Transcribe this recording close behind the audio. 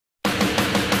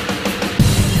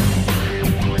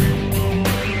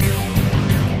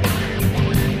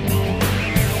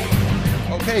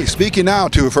Okay, speaking now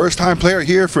to a first-time player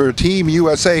here for Team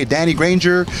USA, Danny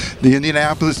Granger, the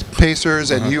Indianapolis Pacers,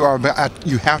 and you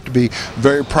have to be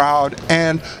very proud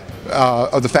and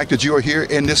of the fact that you are here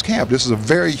in this camp. This is a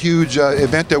very huge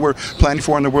event that we're planning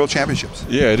for in the World Championships.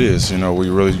 Yeah, it is. You know,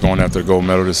 we're really going after the gold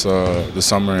medal this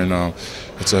summer, and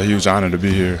it's a huge honor to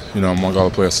be here. You know, among all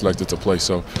the players selected to play.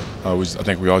 So I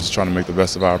think we all just trying to make the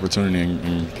best of our opportunity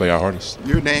and play our hardest.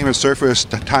 Your name has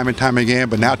surfaced time and time again,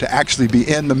 but now to actually be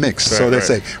in the mix, so they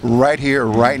say, right here,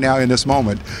 right now, in this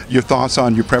moment. Your thoughts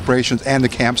on your preparations and the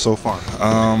camp so far?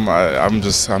 I'm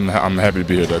happy to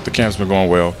be here. The camp's been going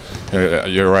well.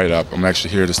 You're right. I'm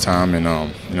actually here this time,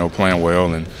 and you know, playing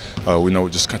well, and we know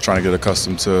just trying to get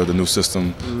accustomed to the new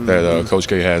system that Coach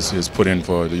K has put in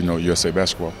for USA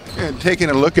basketball. And taking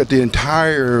a look at the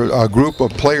entire group of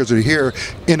players that are here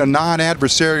in a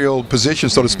non-adversarial position,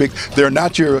 so to speak. They're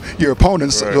not your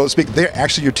opponents, so to speak. They're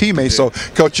actually your teammates. So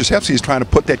Coach Krzyzewski is trying to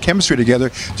put that chemistry together,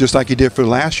 just like he did for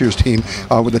last year's team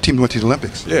when the team went to the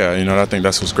Olympics. Yeah, you know, I think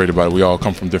that's what's great about it. We all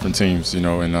come from different teams, you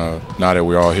know, and now that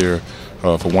we're all here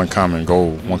for one common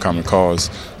goal, one common cause,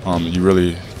 you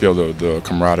really feel the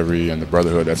camaraderie and the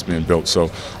brotherhood that's being built.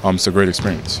 So it's a great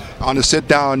experience. On the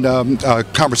sit-down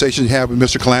conversation you have with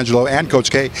Mr. Colangelo and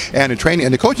Coach K and the training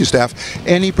and the coaching staff,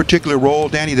 any particular role,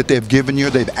 Danny, that they've given you,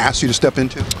 they've asked you to step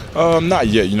into? Not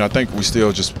yet. You know, I think we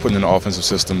still just putting in the offensive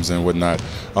systems and whatnot,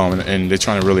 and they're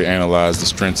trying to really analyze the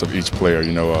strengths of each player.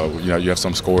 You know, you have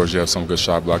some scorers, you have some good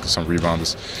shot blockers, some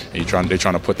rebounders, and they're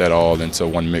trying to put that all into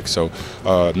one mix. So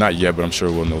not yet, but I'm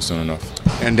sure we'll know soon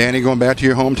enough. And Danny, going back to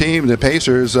your home team, the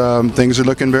Pacers, things are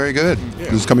looking very good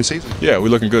this coming season. Yeah, we're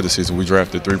looking good this season. We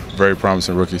drafted 3 very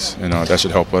promising rookies, and that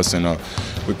should help us. And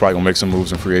we're probably gonna make some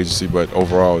moves in free agency, but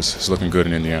overall, it's looking good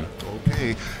in Indiana.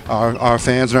 Okay, our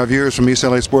fans and our viewers from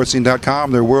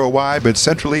EastLASportsScene.com, they're worldwide, but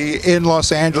centrally in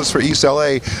Los Angeles for East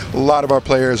LA, a lot of our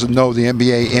players know the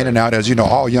NBA in and out. As you know,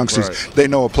 all youngsters, they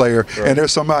know a player, and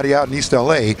there's somebody out in East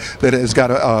LA that has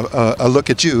got a look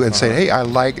at you and say, hey, I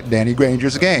like Danny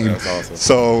Granger's game. That's awesome.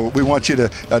 So we want you to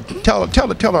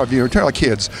tell our viewers, tell our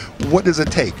kids, what does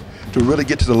it take to really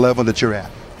get to the level that you're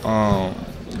at?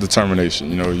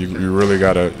 Determination. You know, you really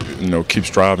gotta keep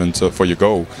striving for your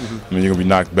goal. I mean, you're gonna be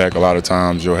knocked back a lot of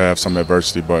times. You'll have some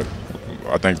adversity, but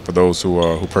I think for those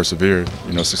who persevere,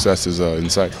 success is in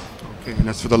sight. Okay, and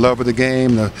that's for the love of the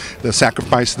game, the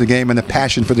sacrifice of the game, and the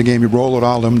passion for the game. You roll it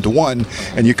all of them to one,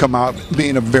 and you come out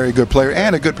being a very good player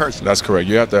and a good person. That's correct.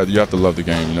 You have to love the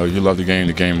game. You know, you love the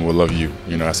game will love you.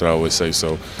 You know, that's what I always say.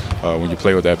 So when you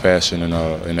play with that passion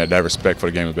and that respect for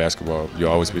the game of basketball,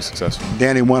 you'll always be successful.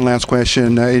 Danny, one last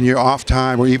question. In your off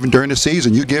time or even during the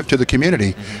season, you give to the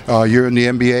community. You're in the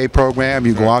NBA program.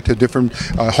 You go out to different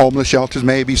homeless shelters,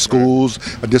 maybe schools,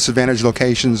 disadvantaged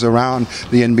locations around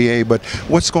the NBA. But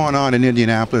what's going on in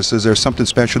Indianapolis? Is there something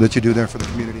special that you do there for the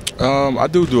community? I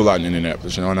do a lot in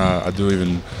Indianapolis, and I do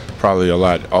even probably a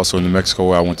lot also in New Mexico,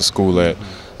 where I went to school at.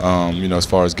 As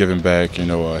far as giving back,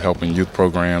 helping youth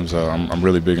programs, I'm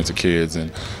really big into kids,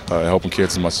 and helping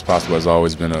kids as much as possible has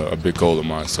always been a big goal of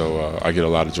mine. So I get a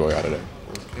lot of joy out of that.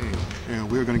 Okay, and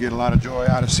we're going to get a lot of joy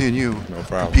out of seeing you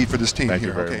compete for this team. Thank here.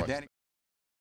 You very much. Danny.